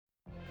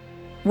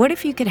What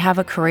if you could have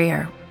a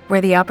career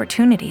where the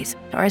opportunities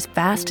are as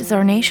vast as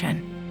our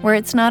nation, where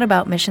it's not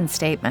about mission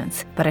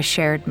statements, but a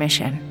shared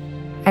mission?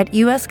 At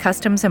U.S.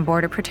 Customs and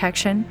Border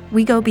Protection,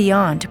 we go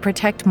beyond to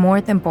protect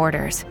more than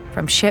borders.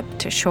 From ship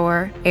to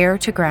shore, air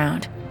to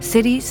ground,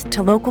 cities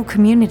to local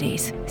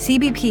communities,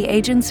 CBP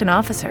agents and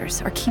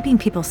officers are keeping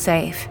people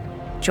safe.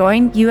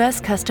 Join U.S.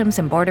 Customs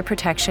and Border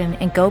Protection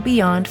and go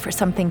beyond for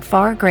something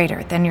far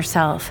greater than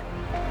yourself.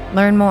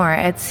 Learn more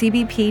at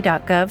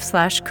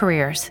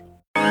cbp.gov/careers.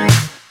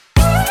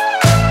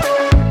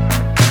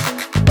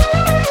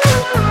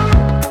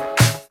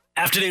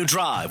 Afternoon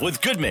Drive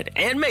with Goodman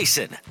and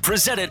Mason,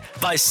 presented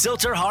by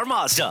Silter Har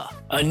Mazda.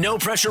 A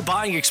no-pressure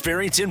buying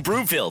experience in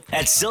Broomfield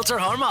at Silter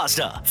Har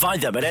Mazda.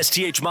 Find them at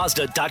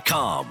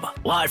sthmazda.com.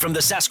 Live from the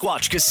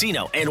Sasquatch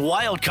Casino and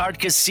Wildcard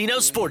Casino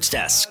Sports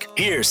Desk,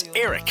 here's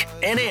Eric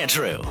and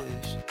Andrew.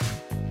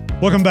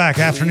 Welcome back.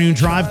 Afternoon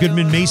Drive,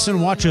 Goodman Mason.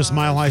 Watch us,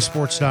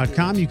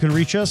 milehighsports.com. You can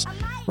reach us,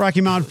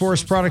 Rocky Mountain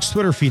Forest Products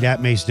Twitter feed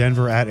at Mace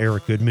Denver, at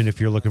Eric Goodman. If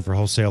you're looking for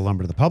wholesale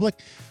lumber to the public,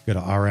 go to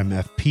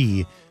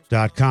rmfp.com.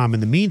 In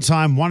the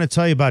meantime, want to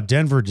tell you about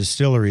Denver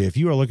Distillery. If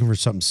you are looking for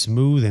something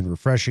smooth and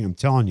refreshing, I'm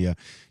telling you,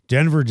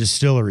 Denver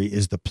Distillery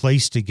is the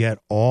place to get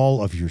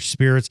all of your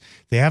spirits.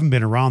 They haven't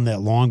been around that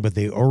long, but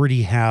they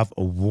already have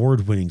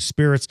award-winning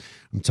spirits.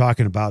 I'm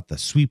talking about the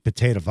sweet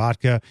potato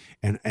vodka,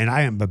 and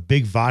I am a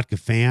big vodka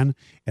fan,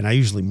 and I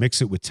usually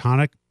mix it with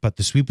tonic, but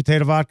the sweet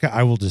potato vodka,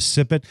 I will just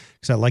sip it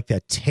because I like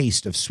that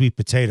taste of sweet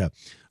potato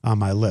on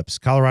my lips.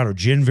 Colorado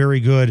gin, very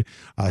good.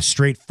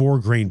 Straight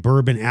 4-grain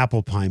bourbon,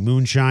 apple pie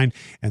moonshine,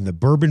 and the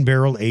bourbon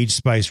barrel aged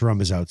spice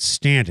rum is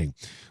outstanding.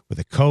 With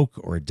a Coke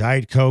or a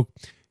Diet Coke,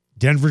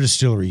 Denver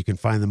Distillery. You can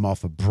find them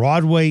off of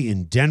Broadway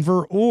in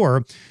Denver,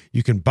 or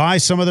you can buy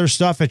some of their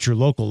stuff at your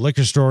local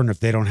liquor store, and if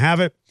they don't have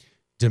it,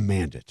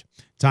 demand it.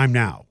 Time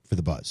now for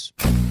The Buzz.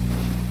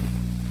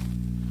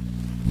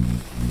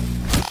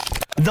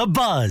 The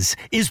Buzz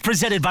is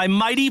presented by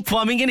Mighty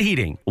Plumbing and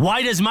Heating.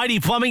 Why does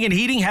Mighty Plumbing and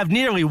Heating have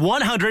nearly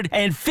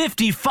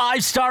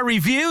 155-star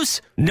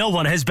reviews? No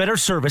one has better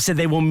service, and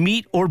they will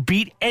meet or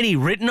beat any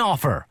written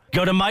offer.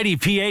 Go to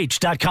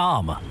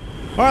mightyph.com.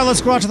 All right,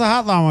 let's go out to the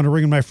hotline. I want to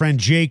bring in my friend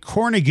Jay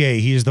Kornegay.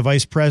 He is the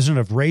Vice President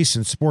of Race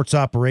and Sports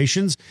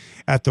Operations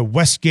at the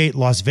Westgate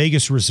Las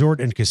Vegas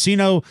Resort and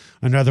Casino.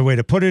 Another way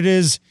to put it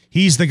is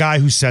he's the guy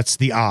who sets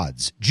the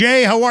odds.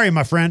 Jay, how are you,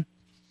 my friend?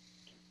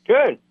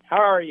 Good. How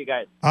are you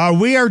guys?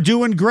 We are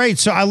doing great.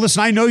 So,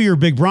 listen, I know you're a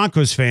big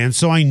Broncos fan,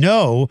 so I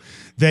know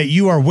that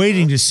you are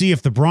waiting to see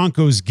if the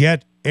Broncos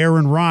get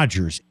Aaron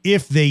Rodgers.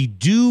 If they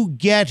do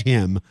get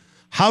him,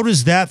 how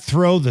does that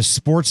throw the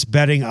sports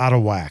betting out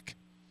of whack?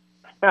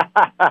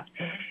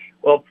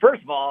 Well,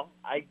 first of all,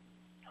 I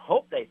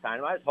hope they sign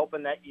him. I was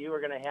hoping that you were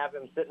going to have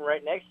him sitting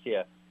right next to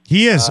you.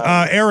 He is.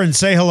 Aaron,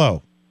 say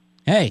hello.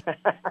 Hey.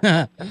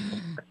 I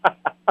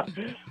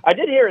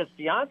did hear his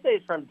fiance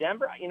is from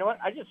Denver. You know what?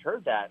 I just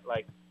heard that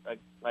like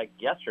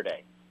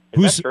yesterday.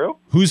 Is that true?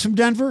 Who's from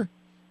Denver?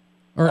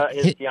 Or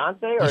his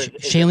fiance? Or is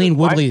Shailene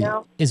Woodley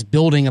is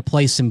building a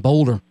place in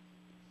Boulder.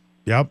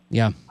 Yep.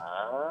 Yeah.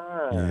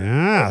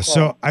 Yeah,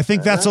 so I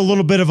think that's a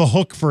little bit of a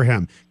hook for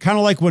him. Kind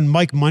of like when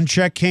Mike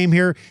Munchak came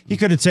here, he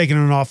could have taken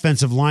an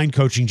offensive line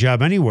coaching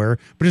job anywhere,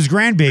 but his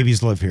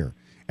grandbabies live here.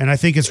 And I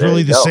think it's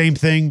really the same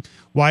thing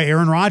why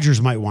Aaron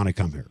Rodgers might want to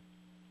come here.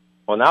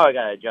 Well, now I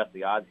got to adjust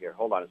the odds here.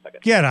 Hold on a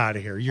second. Get out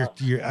of here.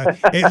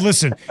 Hey,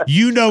 listen,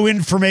 you know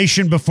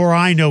information before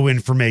I know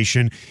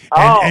information,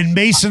 and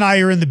Mace and I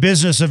are in the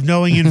business of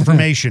knowing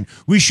information.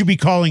 We should be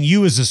calling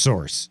you as a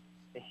source.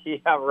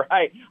 Yeah,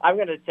 right. I'm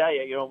going to tell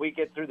you, when we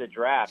get through the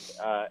draft,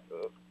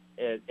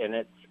 and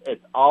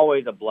it's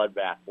always a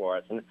bloodbath for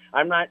us. And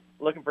I'm not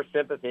looking for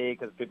sympathy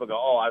because people go,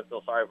 oh, I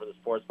feel sorry for the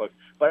sports books.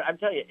 But I'm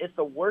telling you, it's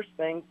the worst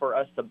thing for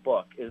us to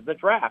book is the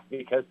draft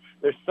because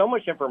there's so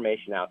much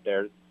information out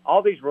there.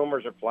 All these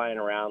rumors are flying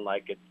around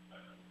like it's,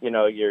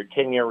 your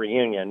 10-year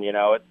reunion.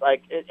 It's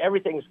like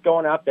everything's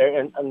going out there.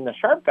 And the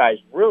sharp guys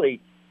really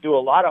do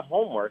a lot of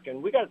homework.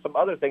 And we got some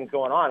other things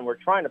going on. We're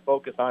trying to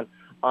focus on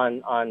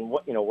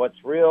what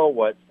what's real,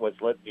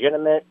 what's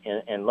legitimate,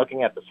 and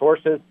looking at the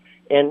sources.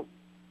 And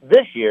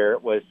this year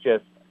was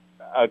just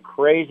a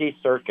crazy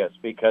circus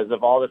because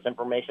of all this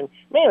information,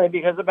 mainly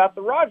because about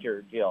the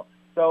Rodgers deal.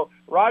 So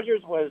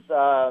Rodgers was,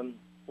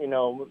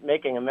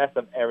 making a mess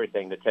of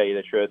everything. To tell you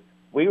the truth,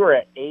 we were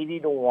at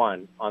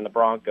 80-1 on the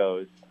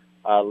Broncos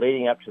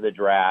leading up to the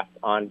draft.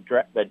 On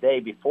the day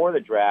before the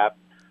draft,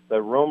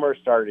 the rumors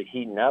started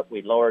heating up.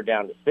 We lowered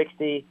down to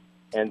 60,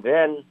 and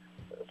then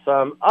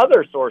some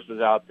other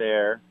sources out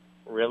there,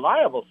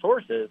 reliable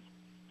sources,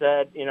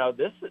 said,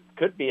 this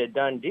could be a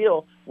done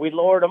deal. We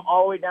lowered them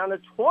all the way down to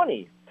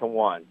 20-1.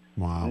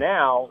 Wow.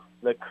 Now,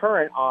 the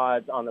current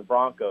odds on the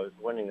Broncos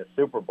winning the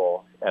Super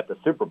Bowl at the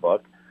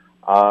Superbook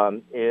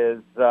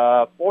is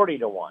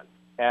 40-1.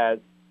 As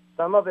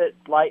some of it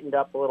lightened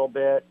up a little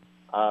bit,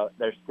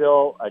 there's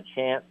still a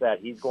chance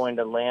that he's going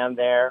to land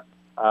there.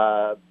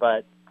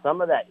 But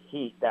some of that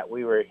heat that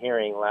we were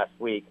hearing last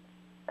week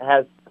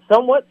has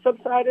somewhat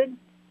subsided.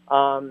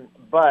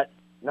 But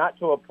not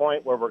to a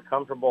point where we're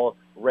comfortable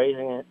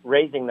raising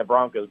the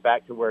Broncos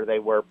back to where they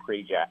were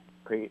pre-draft.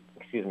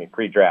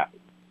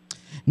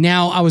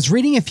 Now, I was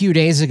reading a few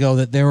days ago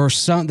that there were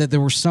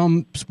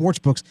some sports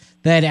books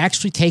that had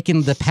actually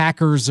taken the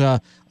Packers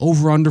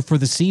over/under for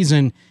the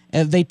season.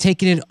 They'd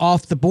taken it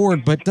off the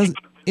board, but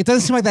it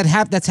doesn't seem like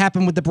that's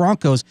happened with the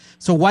Broncos.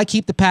 So why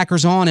keep the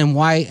Packers on, and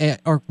why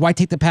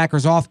take the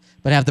Packers off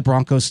but have the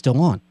Broncos still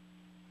on?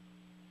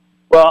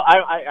 Well,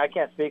 I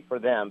can't speak for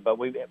them, but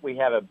we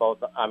have it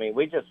both. I mean,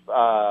 we just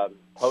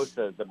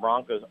posted the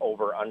Broncos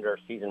over/under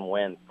season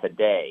wins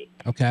today.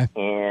 Okay.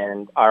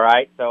 And all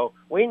right, so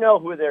we know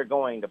who they're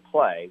going to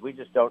play. We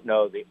just don't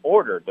know the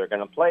order they're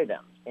going to play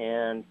them.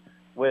 And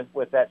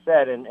with that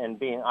said, and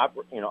being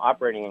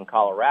operating in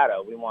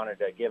Colorado, we wanted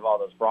to give all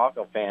those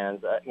Bronco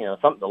fans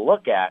something to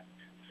look at.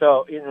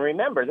 So and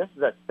remember, this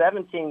is a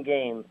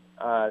 17-game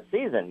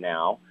season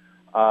now,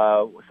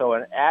 so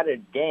an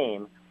added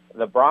game.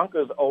 The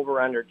Broncos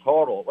over/under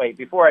total. Wait,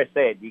 before I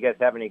say it, do you guys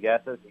have any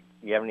guesses? Do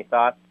you have any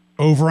thoughts?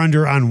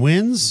 Over/under on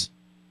wins?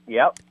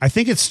 Yep. I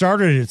think it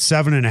started at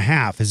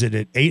 7.5. Is it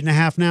at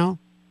 8.5 now?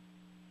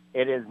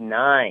 It is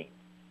 9.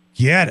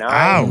 Get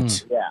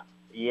out.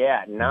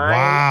 Yeah, 9.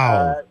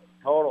 Wow.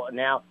 Total.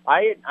 Now,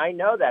 I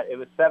know that it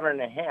was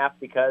 7.5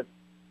 because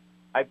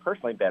I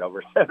personally bet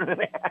over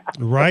 7.5.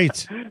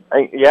 Right.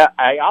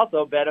 I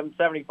also bet them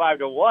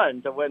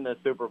 75-1 to win the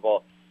Super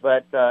Bowl.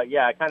 But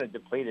I kind of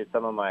depleted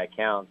some of my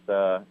accounts,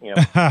 the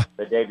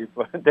day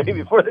before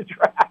the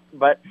draft.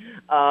 But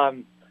so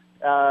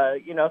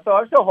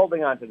I'm still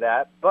holding on to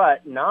that.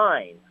 But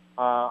 9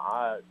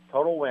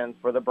 total wins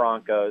for the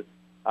Broncos.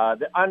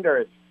 The under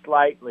is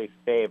slightly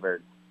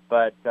favored,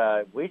 but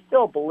we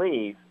still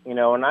believe,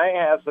 and I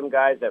have some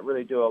guys that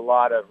really do a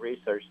lot of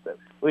research. That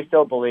we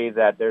still believe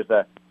that there's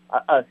a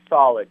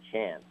solid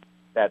chance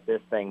that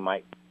this thing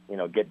might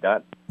get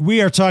done.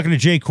 We are talking to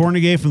Jay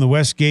Kornegay from the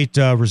Westgate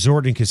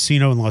Resort and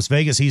Casino in Las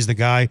Vegas. He's the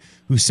guy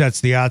who sets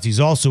the odds. He's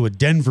also a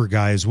Denver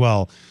guy as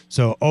well.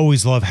 So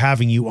always love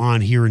having you on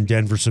here in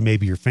Denver so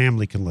maybe your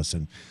family can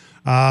listen.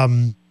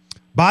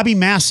 Bobby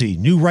Massey,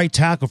 new right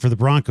tackle for the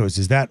Broncos.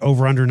 Is that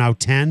over/under now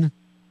 10?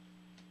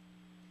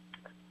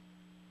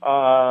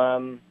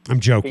 I'm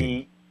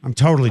joking. I'm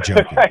totally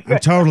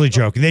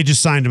joking. They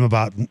just signed him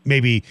about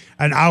maybe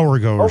an hour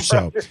ago or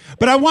so.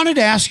 But I wanted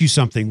to ask you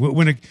something.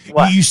 When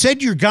you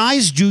said your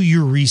guys do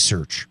your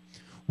research,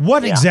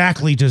 what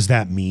exactly does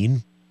that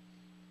mean?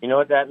 You know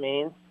what that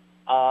means?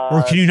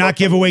 Or can you not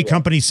give away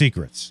company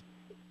secrets?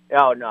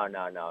 Oh, no.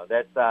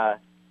 That's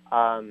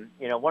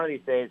one of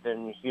these days,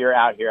 and you're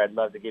out here, I'd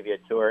love to give you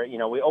a tour.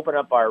 We open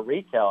up our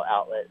retail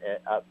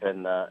outlet up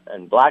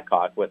in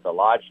Blackhawk with the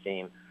Lodge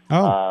team.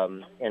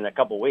 In a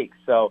couple weeks.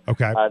 So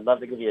I'd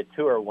love to give you a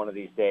tour one of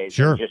these days.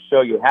 Sure. And just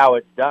show you how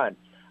it's done.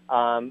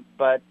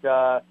 But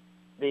I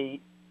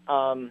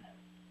don't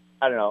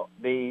know,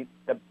 the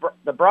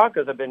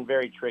Broncos have been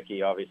very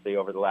tricky, obviously,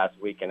 over the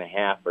last week and a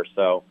half or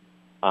so.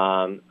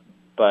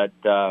 But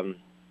I'm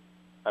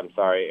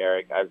sorry,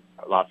 Eric, I've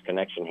lost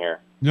connection here.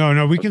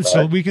 No, we can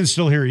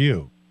still hear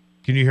you.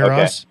 Can you hear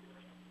us?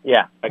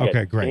 Yeah.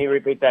 Okay, great. Can you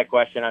repeat that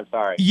question? I'm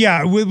sorry.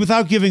 Yeah,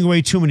 without giving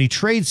away too many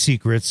trade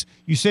secrets,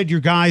 you said your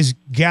guys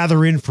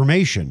gather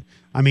information.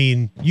 I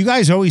mean, you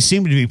guys always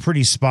seem to be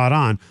pretty spot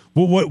on.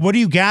 What are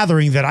you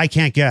gathering that I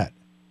can't get?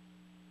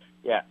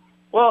 Yeah.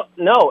 Well,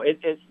 no,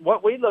 it's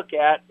what we look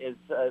at is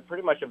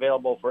pretty much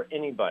available for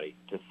anybody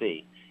to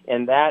see,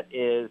 and that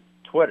is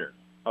Twitter.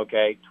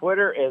 Okay,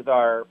 Twitter is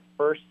our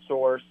first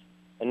source,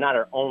 and not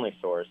our only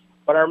source,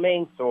 but our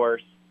main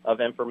source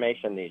of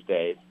information these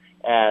days.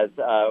 As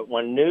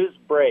when news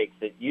breaks,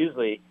 it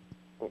usually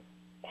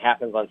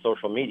happens on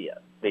social media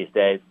these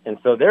days. And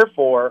so,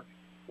 therefore,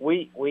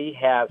 we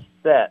have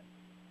sets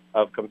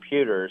of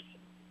computers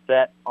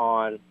set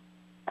on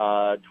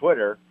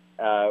Twitter,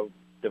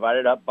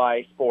 divided up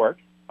by sport,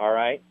 all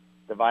right,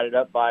 divided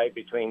up by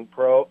between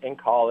pro and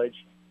college,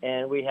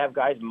 and we have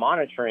guys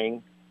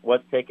monitoring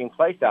what's taking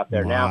place out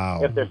there. Wow.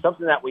 Now, if there's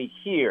something that we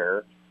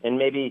hear, and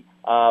maybe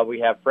we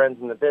have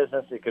friends in the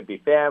business, it could be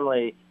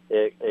family,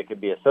 it could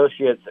be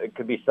associates, it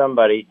could be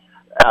somebody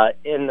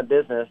in the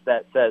business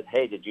that says,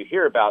 hey, did you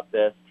hear about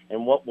this?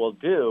 And what we'll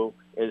do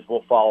is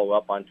we'll follow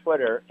up on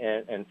Twitter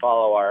and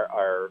follow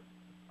our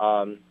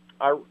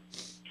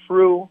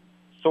true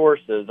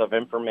sources of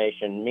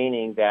information,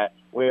 meaning that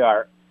we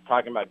are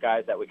talking about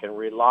guys that we can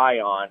rely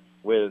on,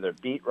 whether they're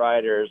beat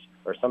writers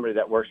or somebody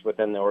that works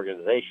within the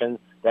organization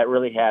that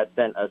really has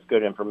sent us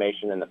good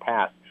information in the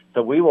past.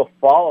 So we will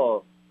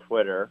follow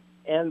Twitter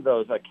and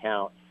those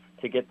accounts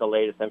to get the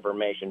latest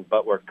information,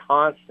 but we're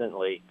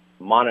constantly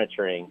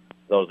monitoring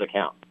those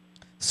accounts.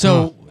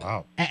 So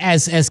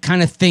as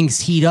kind of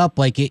things heat up,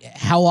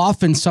 how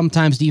often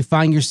sometimes do you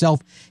find yourself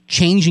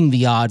changing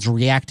the odds,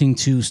 reacting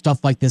to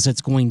stuff like this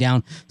that's going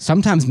down,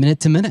 sometimes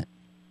minute to minute?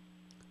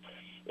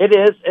 It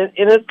is, and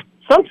it's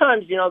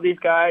sometimes, these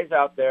guys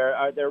out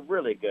there they're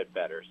really good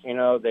bettors.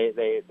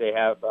 They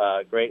have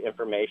great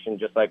information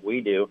just like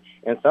we do,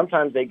 and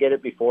sometimes they get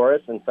it before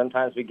us, and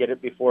sometimes we get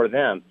it before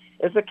them.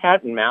 It's a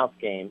cat and mouse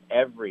game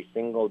every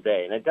single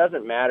day, and it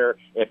doesn't matter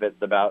if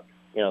it's about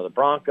the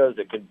Broncos.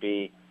 It could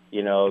be the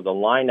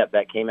lineup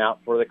that came out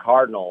for the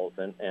Cardinals,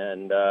 and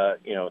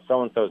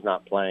so and so's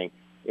not playing.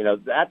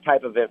 That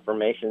type of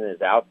information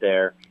is out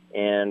there,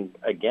 and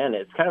again,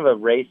 it's kind of a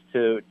race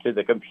to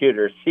the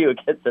computer, see who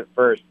gets it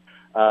first.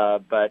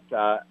 But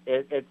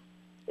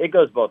it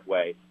goes both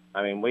ways.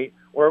 I mean,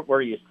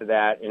 we're used to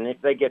that, and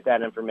if they get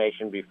that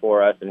information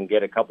before us and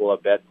get a couple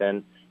of bets,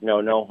 then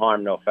no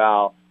harm, no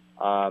foul.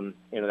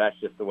 That's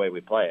just the way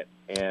we play it.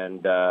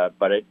 And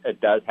but it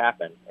does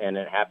happen, and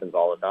it happens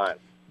all the time.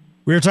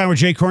 We were talking with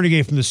Jay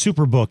Kornegay from the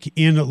Superbook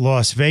in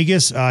Las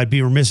Vegas. I'd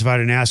be remiss if I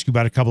didn't ask you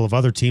about a couple of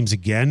other teams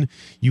again.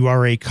 You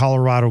are a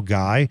Colorado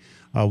guy.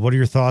 What are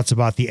your thoughts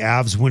about the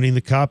Avs winning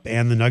the Cup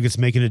and the Nuggets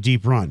making a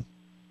deep run?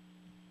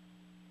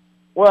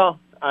 Well,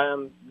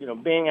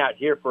 being out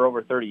here for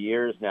over 30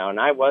 years now, and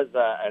I was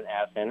an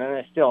Avs fan, and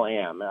I still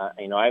am.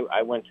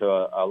 I went to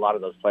a lot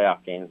of those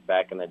playoff games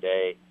back in the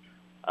day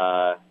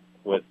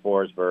with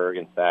Forsberg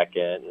and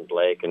Sackett and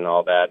Blake and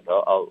all that.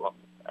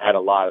 I had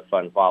a lot of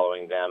fun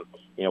following them,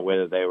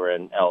 whether they were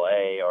in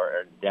L.A.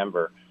 or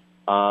Denver.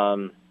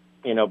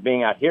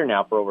 Being out here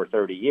now for over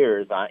 30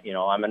 years,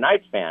 I'm a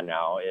Knights fan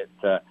now. I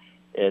was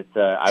at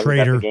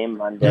the game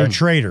Monday. You're a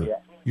traitor. Yeah.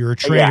 You're a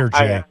traitor,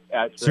 Jay.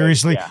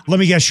 Seriously? Yeah. Let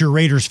me guess, you're a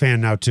Raiders fan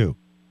now, too.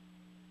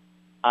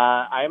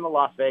 I am a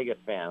Las Vegas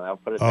fan. I'll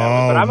put it that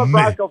way. But I'm a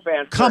Bronco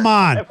fan. Come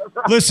on.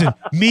 Listen,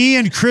 me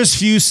and Chris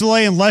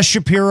Fuselier and Les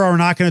Shapiro are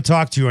not going to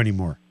talk to you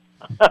anymore.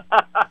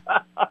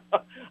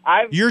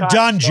 You're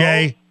done,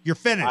 Jay. You're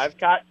finished. I've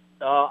got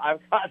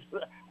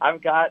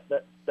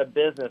the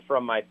business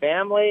from my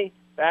family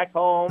back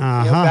home,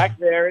 back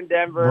there in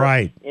Denver.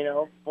 Right.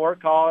 Fort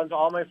Collins.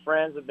 All my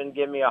friends have been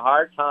giving me a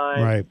hard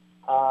time. Right.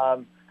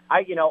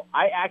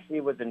 I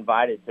actually was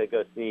invited to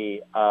go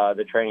see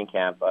the training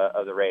camp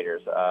of the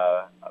Raiders,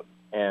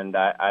 and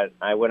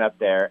I went up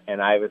there,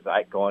 and I was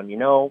like going,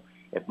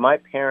 if my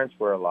parents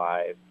were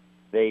alive,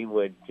 they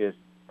would just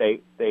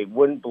they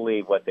wouldn't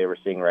believe what they were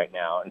seeing right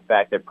now. In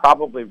fact, they're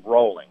probably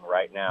rolling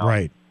right now.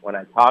 Right. When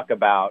I talk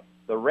about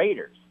the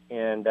Raiders,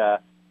 and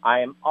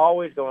I am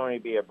always going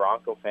to be a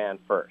Bronco fan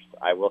first.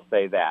 I will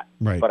say that.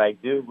 Right. But I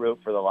do root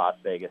for the Las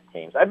Vegas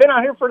teams. I've been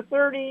out here for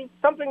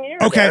 30-something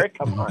years, Okay. Eric.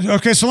 Come on.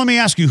 Okay, so let me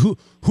ask you,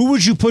 who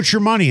would you put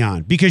your money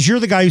on? Because you're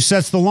the guy who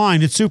sets the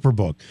line at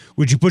Superbook.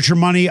 Would you put your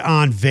money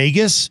on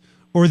Vegas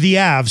or the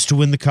Avs to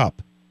win the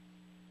Cup?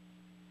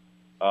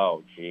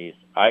 Oh, geez.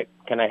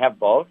 Can I have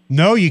both?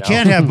 No, you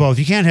can't have both.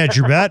 You can't hedge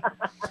your bet.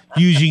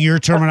 Using your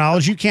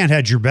terminology, you can't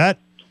hedge your bet.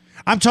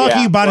 I'm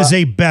talking about as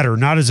a bettor,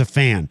 not as a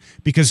fan,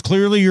 because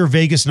clearly you're a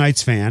Vegas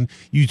Knights fan.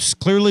 You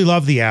clearly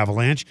love the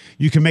Avalanche.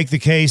 You can make the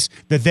case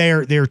that they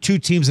are two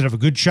teams that have a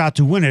good shot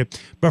to win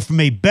it. But from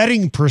a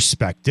betting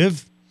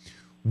perspective,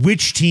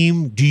 which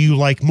team do you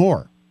like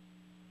more?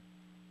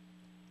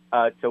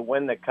 To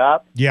win the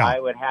Cup, Yeah. I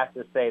would have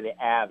to say the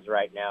Avs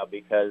right now,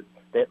 because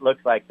it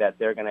looks like that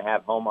they're going to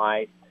have home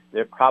ice.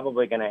 They're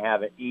probably going to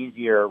have an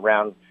easier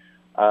round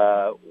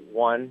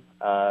one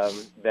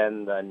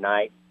than the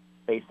Knights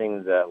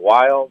facing the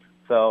Wild.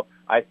 So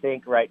I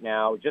think right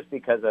now, just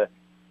because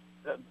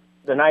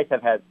the Knights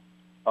have had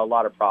a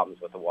lot of problems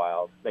with the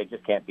Wild, they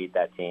just can't beat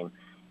that team.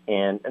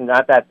 And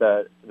not that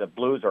the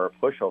Blues are a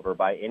pushover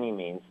by any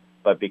means,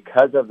 but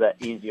because of the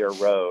easier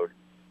road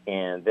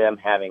and them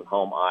having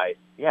home ice,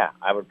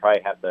 I would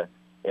probably have to,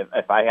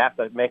 if I have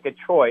to make a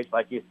choice,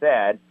 like you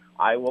said,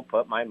 I will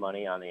put my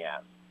money on the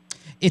Avs.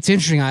 It's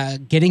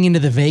interesting. Getting into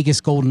the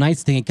Vegas Golden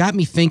Knights thing, it got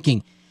me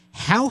thinking,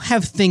 how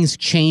have things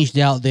changed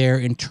out there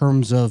in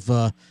terms of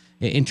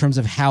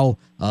how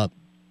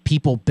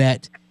people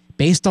bet,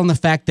 based on the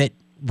fact that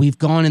we've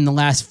gone in the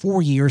last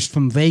 4 years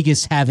from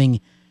Vegas having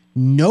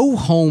no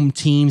home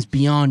teams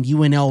beyond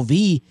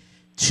UNLV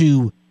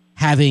to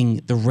having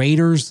the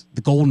Raiders,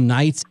 the Golden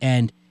Knights,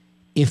 and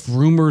if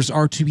rumors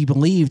are to be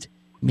believed,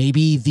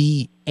 maybe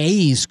the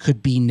A's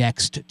could be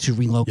next to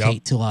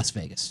relocate to Las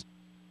Vegas.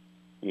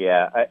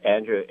 Yeah,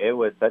 Andrew, it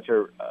was such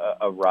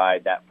a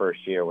ride that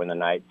first year when the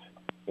Knights,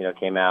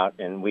 came out,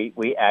 and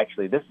we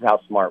actually, this is how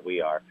smart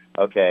we are.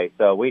 Okay,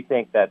 so we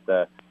think that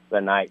the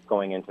Knights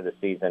going into the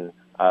season,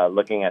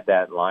 looking at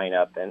that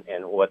lineup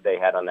and what they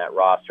had on that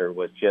roster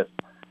was just,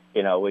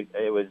 it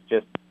was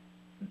just,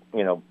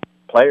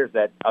 players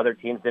that other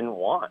teams didn't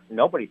want.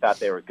 Nobody thought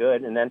they were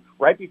good. And then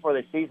right before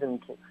the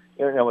season,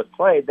 was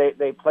played,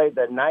 they played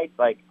the Knights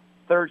like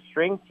third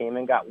string team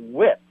and got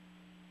whipped.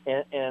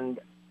 And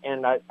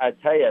I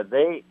tell you,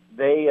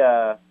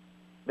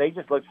 they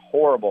just looked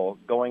horrible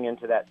going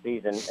into that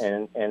season,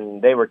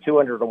 and they were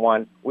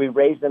 200-1. We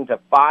raised them to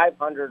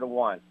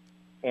 500-1,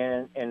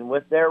 and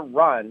with their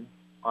run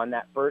on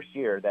that first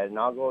year, that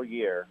inaugural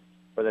year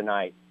for the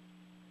Knights,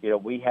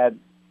 we had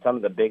some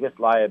of the biggest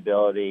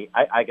liability.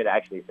 I could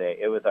actually say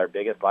it was our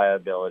biggest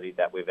liability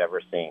that we've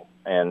ever seen.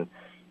 And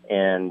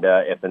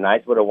if the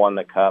Knights would have won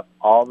the Cup,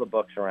 all the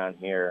books around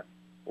here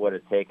would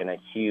have taken a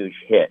huge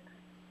hit.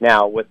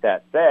 Now, with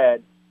that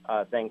said,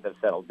 things have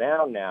settled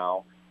down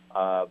now,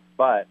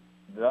 but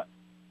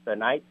the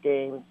Knights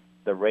games,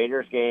 the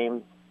Raiders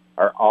games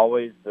are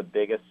always the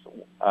biggest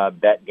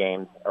bet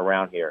games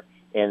around here.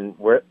 And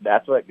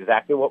that's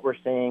exactly what we're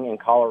seeing in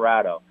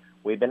Colorado.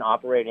 We've been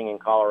operating in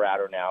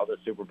Colorado now, the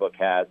Superbook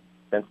has,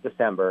 since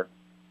December,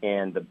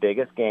 and the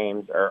biggest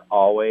games are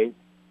always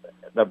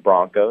the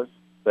Broncos,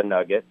 the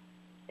Nuggets,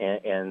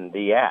 and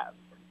the Avs.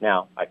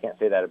 Now, I can't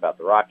say that about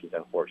the Rockies,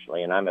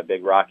 unfortunately, and I'm a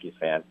big Rockies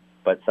fan,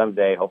 but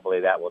someday,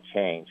 hopefully, that will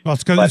change. Well,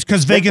 it's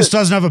because Vegas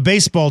doesn't have a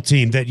baseball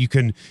team that you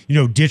can,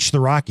 ditch the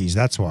Rockies.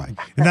 That's why.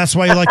 And that's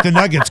why you like the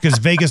Nuggets, because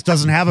Vegas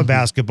doesn't have a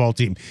basketball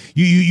team.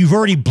 You've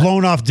already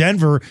blown off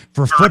Denver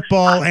for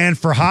football and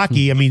for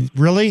hockey. I mean,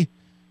 really?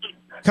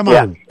 Come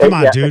on,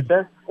 dude.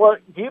 Well,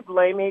 do you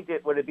blame me?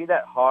 Would it be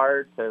that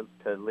hard to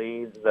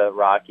leave the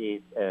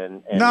Rockies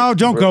and no,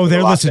 don't go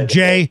there. Listen,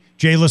 Jay,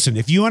 listen.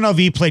 If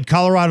UNLV played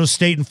Colorado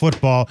State in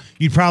football,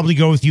 you'd probably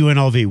go with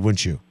UNLV,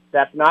 wouldn't you?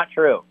 That's not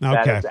true.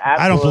 Okay. That is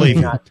I don't believe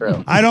you. Not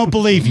true. I don't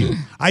believe you.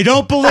 I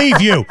don't believe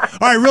you. All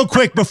right, real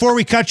quick, before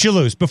we cut you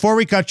loose.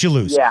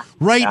 Yeah.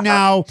 Right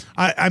now,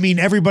 I mean,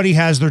 everybody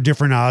has their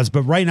different odds,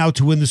 but right now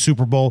to win the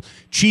Super Bowl,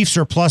 Chiefs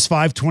are plus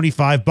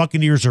 525,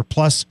 Buccaneers are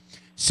plus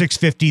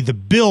 650. The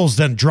Bills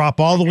then drop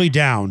all the way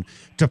down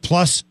to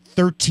plus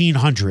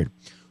 1,300.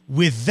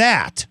 With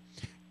that,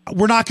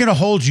 we're not going to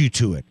hold you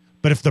to it,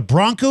 but if the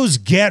Broncos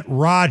get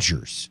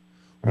Rodgers,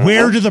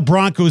 where do the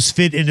Broncos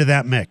fit into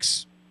that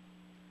mix?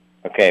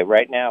 Okay,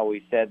 right now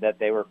we said that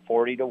they were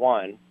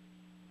 40-1,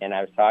 and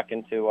I was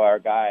talking to our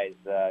guys,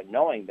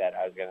 knowing that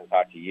I was going to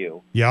talk to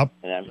you. Yep.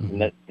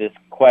 And this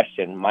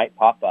question might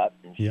pop up,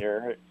 and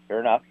sure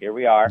enough, here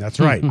we are. That's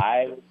right.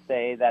 I would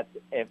say that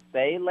if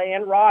they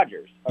land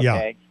Rodgers,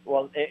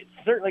 well, it's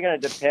certainly going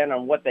to depend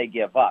on what they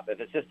give up. If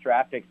it's just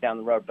draft picks down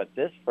the road, but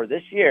for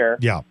this year,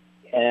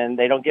 and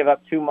they don't give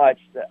up too much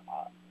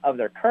of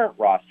their current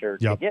roster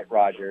to get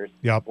Rodgers,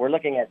 we're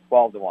looking at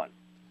 12-1.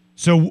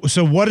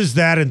 So what is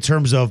that in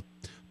terms of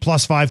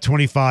plus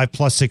 525,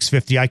 plus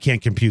 650? I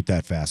can't compute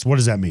that fast. What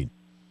does that mean?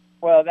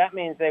 Well, that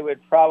means they would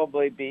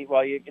probably be,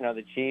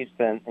 the Chiefs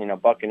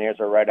and, Buccaneers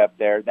are right up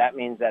there. That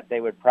means that they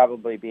would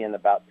probably be in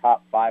about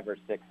top 5 or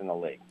 6 in the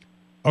league.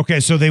 Okay,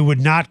 so they would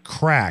not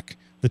crack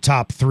the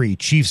top 3,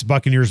 Chiefs,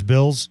 Buccaneers,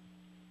 Bills?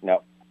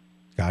 No.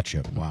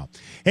 Gotcha. Wow.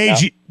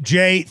 Hey,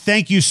 Jay,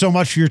 thank you so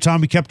much for your time.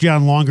 We kept you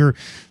on longer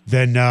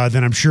than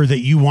I'm sure that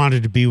you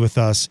wanted to be with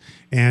us.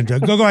 And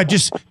go ahead.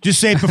 Just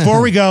say it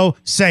before we go.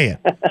 Say it.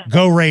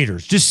 Go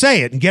Raiders. Just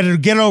say it and get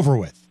it over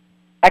with.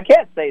 I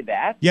can't say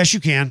that. Yes, you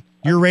can.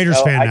 You're a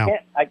Raiders fan now.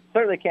 I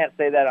certainly can't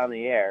say that on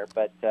the air.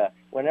 But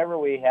whenever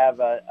we have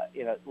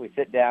we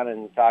sit down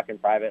and talk in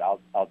private,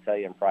 I'll tell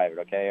you in private.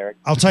 Okay, Eric?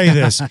 I'll tell you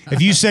this: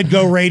 if you said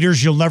go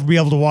Raiders, you'll never be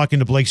able to walk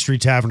into Blake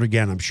Street Tavern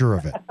again. I'm sure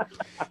of it.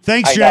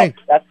 Thanks, Jay.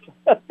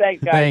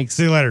 Thanks, guys. Thanks.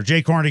 See you later.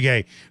 Jay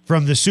Kornegay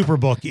from the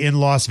Superbook in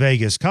Las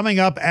Vegas. Coming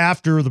up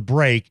after the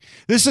break,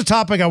 this is a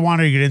topic I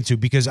wanted to get into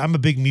because I'm a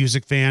big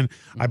music fan.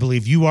 I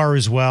believe you are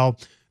as well.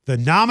 The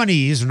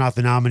nominees, or not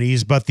the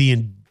nominees, but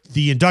the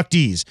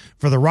inductees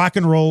for the Rock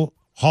and Roll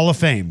Hall of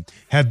Fame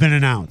have been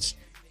announced.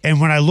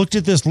 And when I looked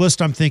at this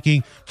list, I'm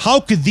thinking, how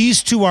could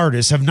these two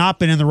artists have not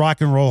been in the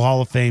Rock and Roll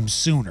Hall of Fame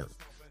sooner?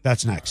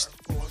 That's next.